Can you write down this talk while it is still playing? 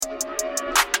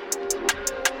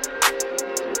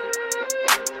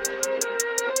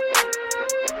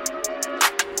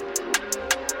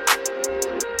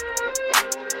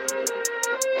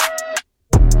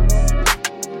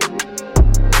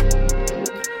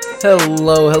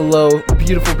Hello,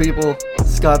 beautiful people.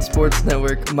 Scott Sports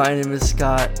Network. My name is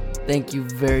Scott. Thank you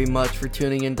very much for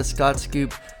tuning in to Scott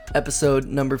Scoop, episode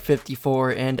number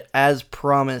 54. And as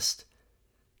promised,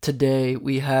 today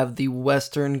we have the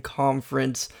Western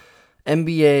Conference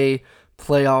NBA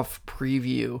playoff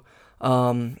preview.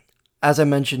 As I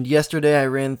mentioned yesterday, I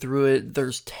ran through it.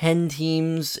 There's 10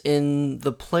 teams in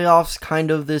the playoffs kind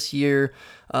of this year,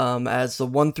 as the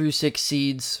 1 through 6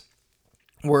 seeds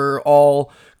were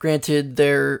all granted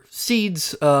their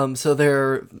seeds, so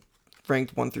they're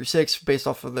ranked 1 through 6 based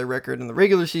off of their record in the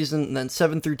regular season, and then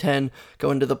 7 through 10 go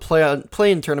into the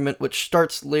play-in tournament, which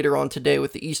starts later on today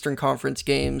with the Eastern Conference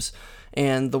games,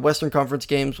 and the Western Conference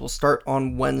games will start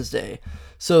on Wednesday.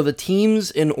 So the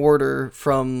teams in order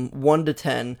from 1 to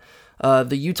 10,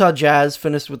 the Utah Jazz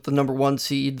finished with the number 1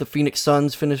 seed, the Phoenix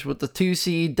Suns finished with the 2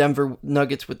 seed, Denver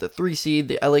Nuggets with the 3 seed,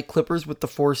 the LA Clippers with the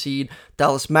 4 seed,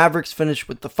 Dallas Mavericks finished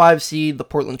with the 5 seed, the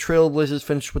Portland Trail Blazers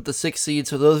finished with the 6 seed,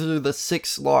 so those are the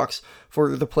 6 locks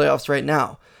for the playoffs right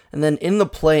now. And then in the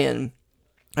play-in,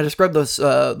 I described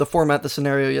the format, the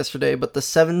scenario yesterday, but the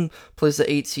 7 plays the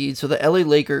 8 seed, so the LA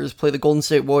Lakers play the Golden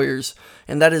State Warriors,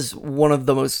 and that is one of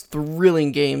the most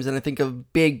thrilling games, and I think a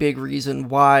big reason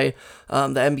why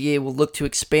the NBA will look to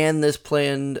expand this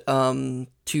plan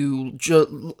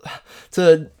to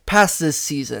pass this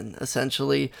season,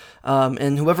 essentially,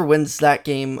 and whoever wins that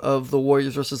game of the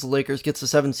Warriors versus the Lakers gets the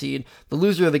 7 seed. The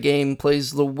loser of the game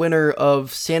plays the winner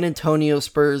of San Antonio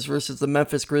Spurs versus the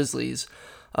Memphis Grizzlies,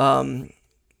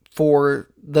 for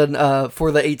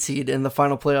the 8 seed in the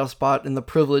final playoff spot and the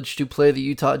privilege to play the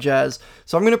Utah Jazz.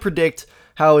 So I'm going to predict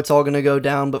how it's all going to go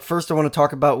down, but first I want to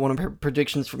talk about one of my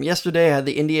predictions from yesterday. I had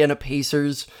the Indiana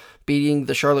Pacers beating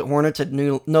the Charlotte Hornets. I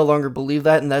no longer believe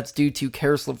that, and that's due to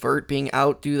Karis LeVert being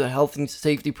out due to the health and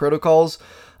safety protocols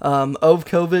of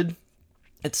COVID.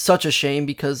 It's such a shame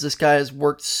because this guy has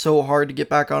worked so hard to get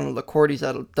back onto the court. He's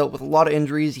dealt with a lot of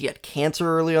injuries. He had cancer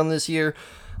early on this year.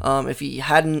 If he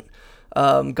hadn't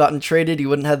gotten traded, he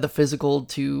wouldn't have the physical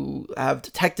to have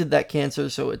detected that cancer,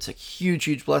 so it's a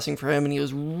huge blessing for him, and he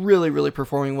was really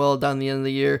performing well down the end of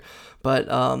the year. But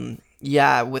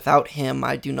without him,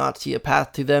 I do not see a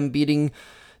path to them beating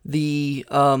the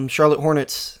Charlotte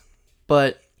Hornets,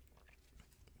 but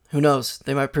who knows,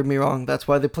 they might prove me wrong. That's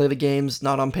why they play the games,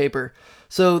 not on paper.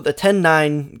 So the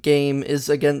 10-9 game is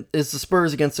the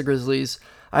Spurs against the Grizzlies.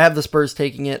 I have the Spurs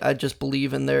taking it. I just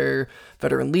believe in their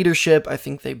veteran leadership. I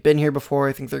think they've been here before.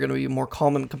 I think they're going to be more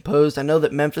calm and composed. I know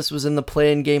that Memphis was in the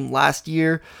play-in game last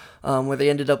year, where they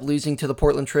ended up losing to the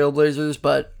Portland Trail Blazers,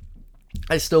 but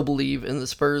I still believe in the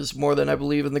Spurs more than I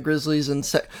believe in the Grizzlies. And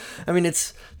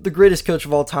it's the greatest coach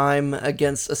of all time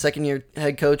against a second-year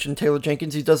head coach in Taylor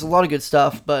Jenkins, who does a lot of good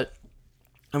stuff, but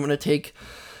I'm going to take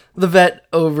the vet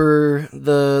over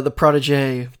the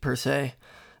protege, per se.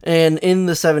 And in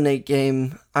the 7-8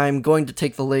 game, I'm going to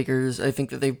take the Lakers. I think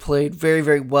that they've played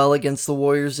very well against the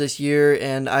Warriors this year,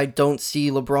 and I don't see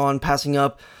LeBron passing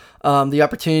up the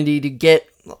opportunity to get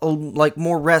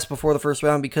more rest before the first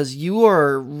round, because you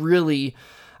are really,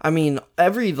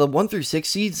 the 1 through 6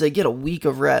 seeds, they get a week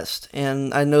of rest,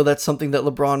 and I know that's something that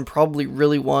LeBron probably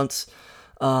really wants.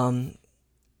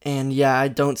 I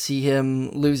don't see him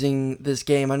losing this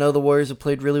game. I know the Warriors have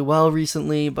played really well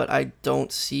recently, but I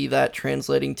don't see that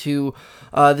translating to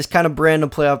this kind of brand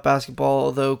of playoff basketball,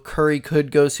 although Curry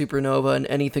could go supernova and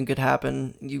anything could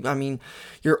happen.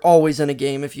 You're always in a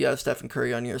game if you have Stephen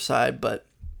Curry on your side, but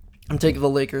I'm taking the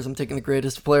Lakers. I'm taking the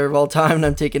greatest player of all time, and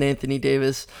I'm taking Anthony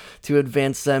Davis to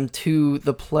advance them to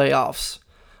the playoffs.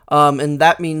 And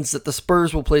that means that the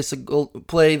Spurs will play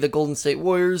the Golden State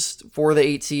Warriors for the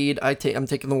 8 seed. I'm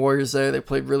taking the Warriors there. They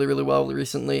played really well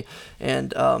recently.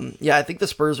 And I think the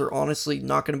Spurs are honestly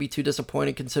not going to be too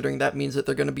disappointed, considering that means that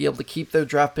they're going to be able to keep their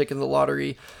draft pick in the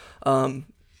lottery. That's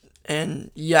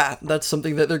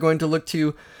something that they're going to look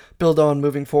to build on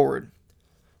moving forward.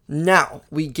 Now,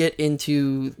 we get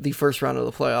into the first round of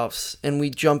the playoffs, and we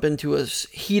jump into a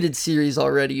heated series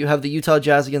already. You have the Utah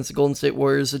Jazz against the Golden State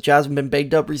Warriors. The Jazz have been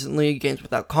banged up recently, games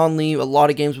without Conley, a lot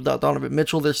of games without Donovan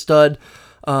Mitchell, their stud,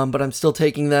 but I'm still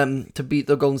taking them to beat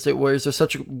the Golden State Warriors. They're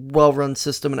such a well-run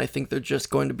system, and I think they're just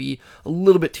going to be a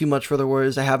little bit too much for the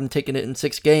Warriors. I haven't taken it in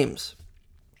 6 games.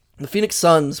 The Phoenix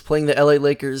Suns playing the LA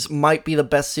Lakers might be the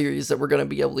best series that we're going to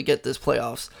be able to get this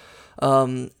playoffs.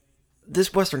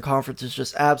 This Western Conference is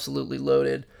just absolutely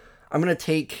loaded. I'm going to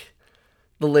take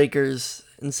the Lakers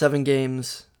in 7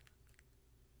 games.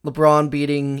 LeBron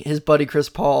beating his buddy Chris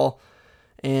Paul.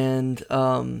 And,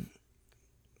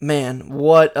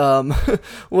 what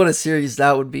what a series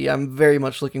that would be. I'm very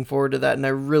much looking forward to that, and I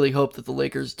really hope that the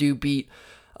Lakers do beat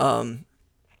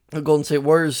the Golden State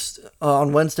Warriors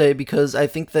on Wednesday, because I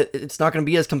think that it's not going to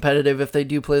be as competitive if they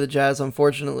do play the Jazz,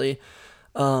 unfortunately.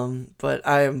 But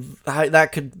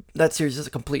that series is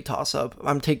a complete toss up.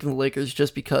 I'm taking the Lakers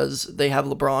just because they have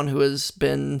LeBron, who has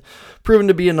been proven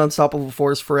to be an unstoppable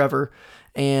force forever,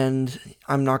 and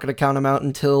I'm not going to count him out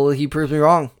until he proves me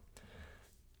wrong.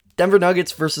 Denver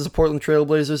Nuggets versus the Portland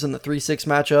Trailblazers in the 3-6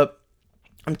 matchup.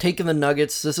 I'm taking the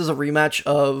Nuggets. This is a rematch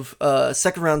of a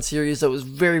second round series that was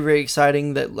very, very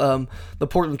exciting that the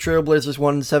Portland Trailblazers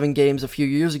won in 7 games a few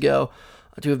years ago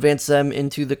to advance them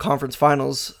into the conference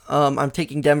finals. I'm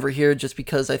taking Denver here just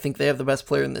because I think they have the best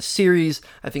player in this series.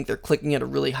 I think they're clicking at a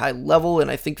really high level, and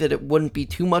I think that it wouldn't be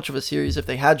too much of a series if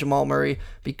they had Jamal Murray.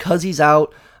 Because he's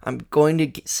out, I'm going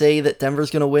to say that Denver's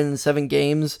going to win in 7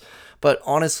 games, but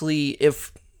honestly,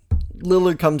 if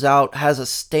Lillard comes out, has a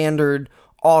standard,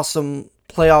 awesome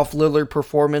playoff Lillard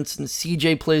performance, and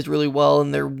CJ plays really well,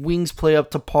 and their wings play up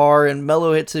to par, and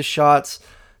Melo hits his shots,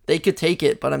 they could take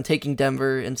it, but I'm taking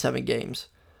Denver in 7 games.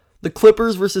 The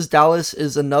Clippers versus Dallas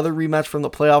is another rematch from the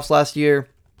playoffs last year.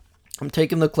 I'm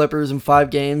taking the Clippers in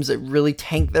 5 games. It really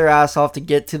tanked their ass off to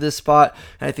get to this spot,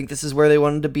 and I think this is where they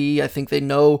wanted to be. I think they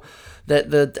know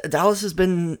that the Dallas has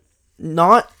been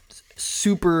not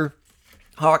super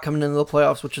hot coming into the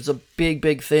playoffs, which is a big,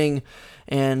 big thing.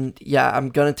 And yeah, I'm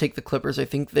going to take the Clippers. I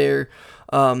think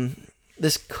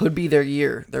this could be their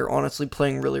year. They're honestly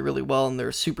playing really, really well, and they're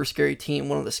a super scary team,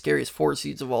 one of the scariest 4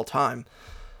 seeds of all time.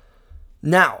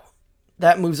 Now,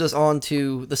 that moves us on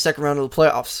to the second round of the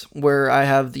playoffs, where I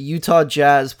have the Utah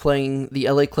Jazz playing the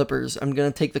LA Clippers. I'm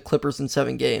going to take the Clippers in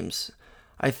 7 games.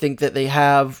 I think that they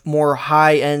have more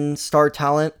high-end star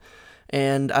talent,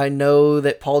 and I know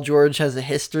that Paul George has a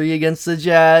history against the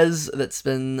Jazz that's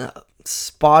been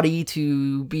spotty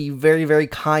to be very, very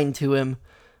kind to him,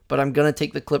 but I'm going to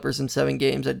take the Clippers in 7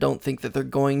 games. I don't think that they're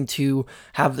going to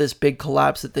have this big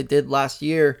collapse that they did last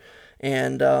year,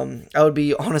 and I would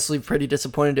be honestly pretty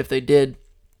disappointed if they did.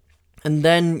 And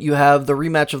then you have the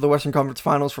rematch of the Western Conference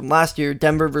Finals from last year,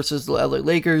 Denver versus the LA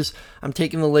Lakers. I'm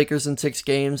taking the Lakers in 6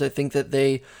 games. I think that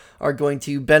they are going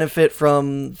to benefit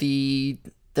from the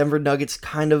Denver Nuggets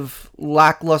kind of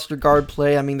lackluster guard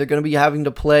play. I mean, they're going to be having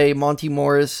to play Monty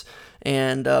Morris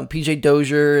and PJ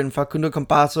Dozier and Facundo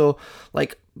Campazzo,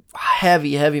 like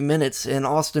heavy minutes, and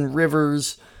Austin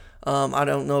Rivers. I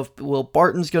don't know if Will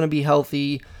Barton's going to be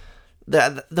healthy.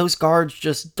 Those guards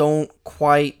just don't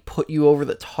quite put you over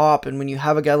the top, and when you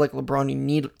have a guy like LeBron, you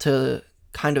need to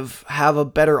kind of have a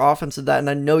better offense than that, and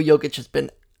I know Jokic has been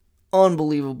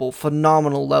unbelievable,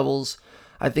 phenomenal levels.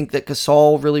 I think that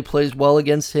Gasol really plays well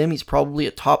against him. He's probably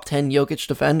a top 10 Jokic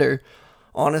defender,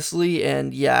 honestly,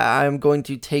 and yeah, I'm going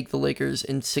to take the Lakers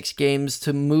in 6 games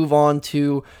to move on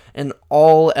to an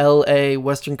all-LA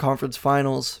Western Conference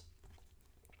Finals.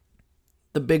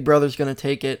 The big brother's going to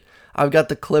take it. I've got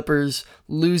the Clippers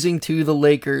losing to the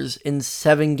Lakers in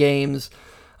 7 games.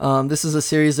 This is a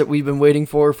series that we've been waiting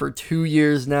for 2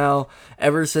 years now.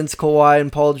 Ever since Kawhi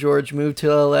and Paul George moved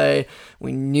to LA,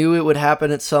 we knew it would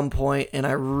happen at some point, and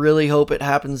I really hope it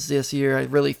happens this year. I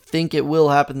really think it will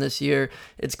happen this year.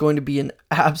 It's going to be an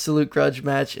absolute grudge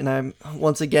match, and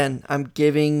I'm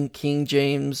giving King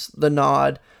James the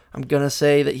nod. I'm going to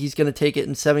say that he's going to take it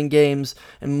in 7 games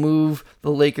and move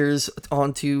the Lakers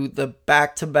onto the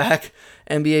back-to-back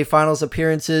NBA Finals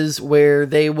appearances where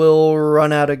they will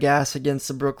run out of gas against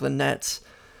the Brooklyn Nets.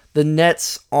 The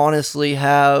Nets honestly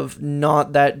have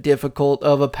not that difficult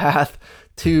of a path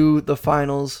to the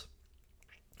finals,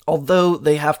 although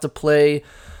they have to play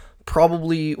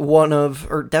definitely one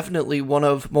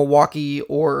of Milwaukee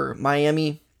or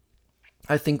Miami.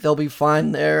 I think they'll be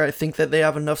fine there. I think that they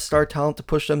have enough star talent to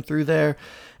push them through there.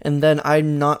 And then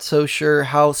I'm not so sure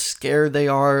how scared they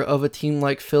are of a team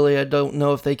like Philly. I don't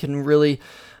know if they can really...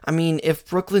 I mean, if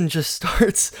Brooklyn just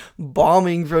starts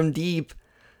bombing from deep,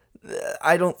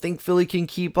 I don't think Philly can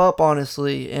keep up,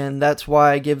 honestly. And that's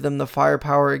why I give them the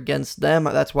firepower against them.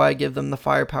 That's why I give them the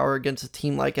firepower against a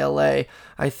team like LA.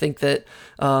 I think that,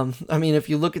 if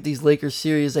you look at these Lakers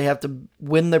series, they have to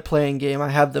win their playing game. I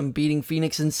have them beating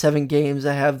Phoenix in 7 games.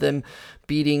 I have them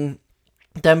beating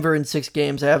Denver in 6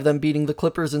 games. I have them beating the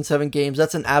Clippers in 7 games.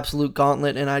 That's an absolute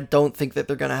gauntlet, and I don't think that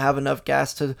they're going to have enough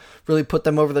gas to really put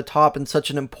them over the top in such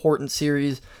an important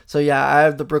series. So yeah, I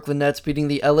have the Brooklyn Nets beating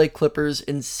the LA Clippers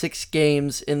in 6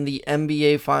 games in the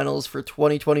NBA Finals for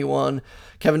 2021.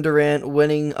 Kevin Durant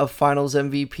winning a Finals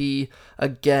MVP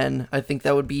again. I think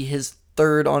that would be his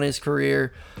 3rd on his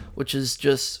career, which is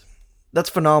just, that's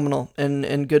phenomenal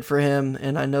and good for him.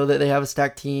 And I know that they have a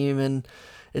stacked team, and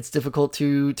it's difficult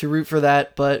to root for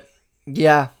that, but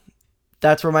yeah,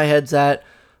 that's where my head's at.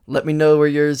 Let me know where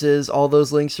yours is. All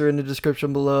those links are in the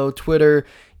description below. Twitter,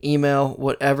 email,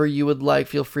 whatever you would like.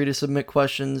 Feel free to submit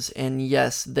questions. And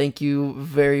yes, thank you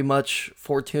very much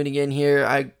for tuning in here.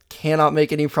 I cannot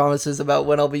make any promises about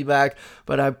when I'll be back,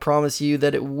 but I promise you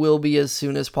that it will be as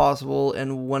soon as possible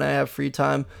and when I have free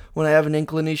time, when I have an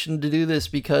inclination to do this,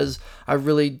 because I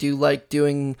really do like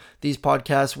doing these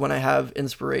podcasts when I have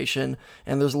inspiration,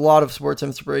 and there's a lot of sports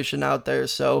inspiration out there,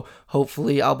 so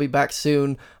hopefully I'll be back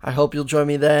soon. I hope you'll join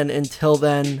me then. Until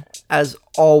then, as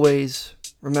always,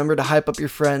 remember to hype up your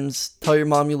friends, tell your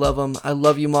mom you love them, I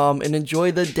love you, Mom, and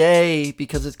enjoy the day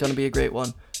because it's going to be a great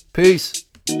one. Peace.